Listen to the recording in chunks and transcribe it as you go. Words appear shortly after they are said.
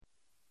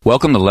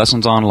Welcome to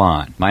Lessons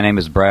Online. My name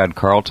is Brad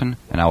Carlton,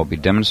 and I will be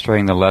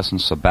demonstrating the lesson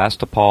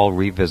Sebastopol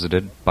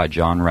Revisited by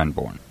John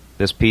Renbourn.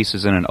 This piece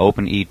is in an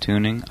open E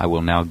tuning. I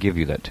will now give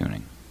you that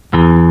tuning.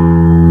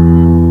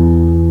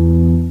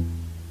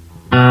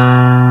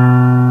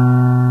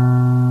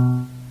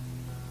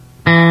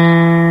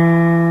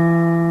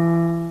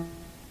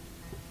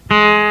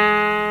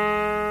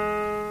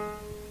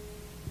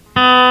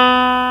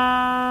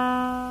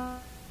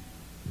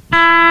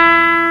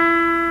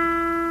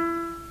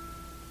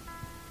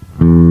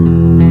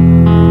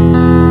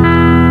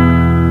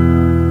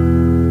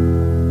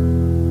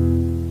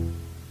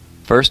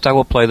 First, I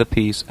will play the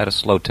piece at a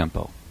slow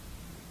tempo.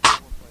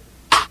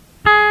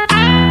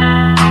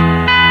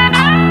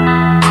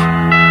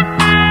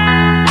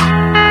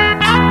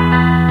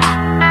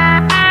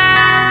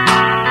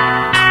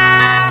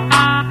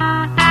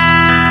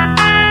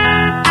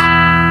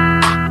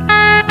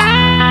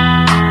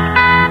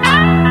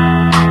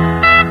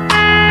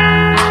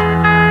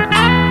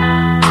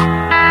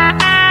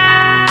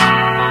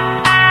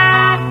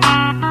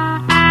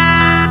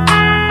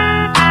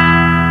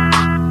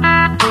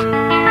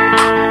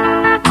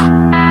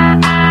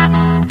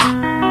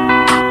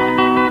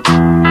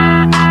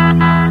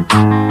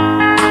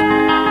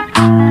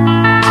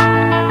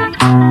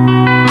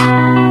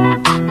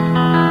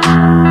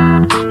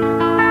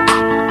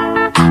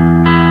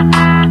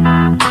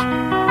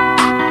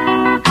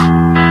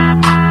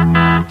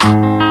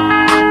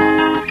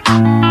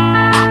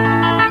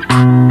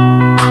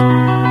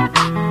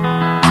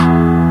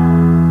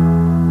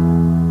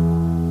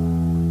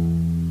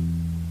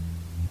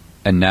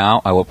 And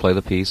now I will play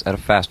the piece at a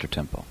faster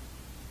tempo.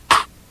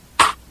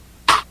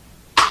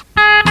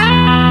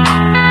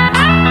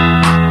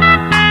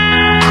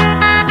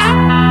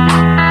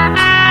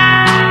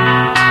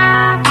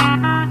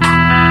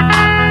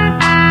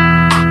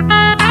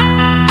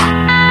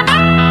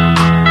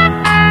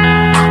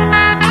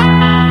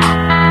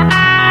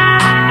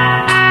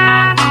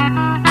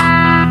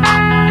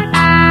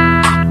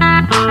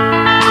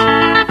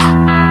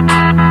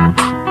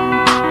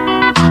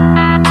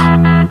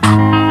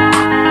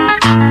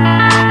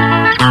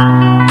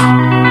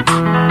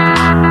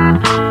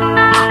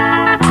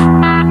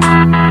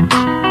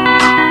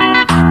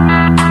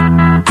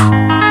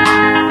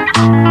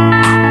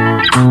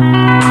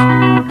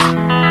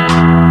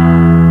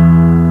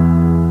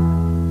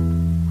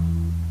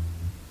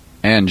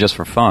 And just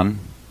for fun,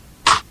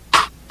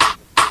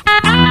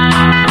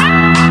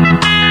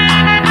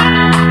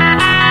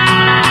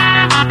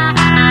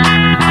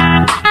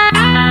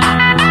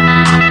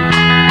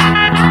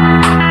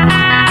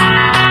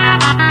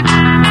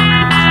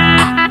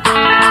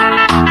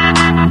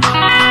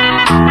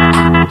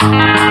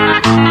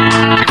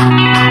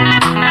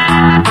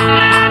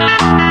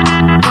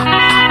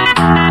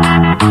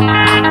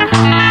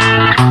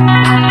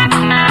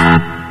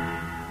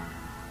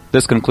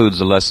 this concludes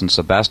the lesson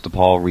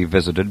Sebastopol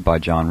Revisited by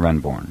John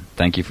Renbourn.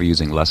 Thank you for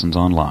using Lessons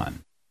Online.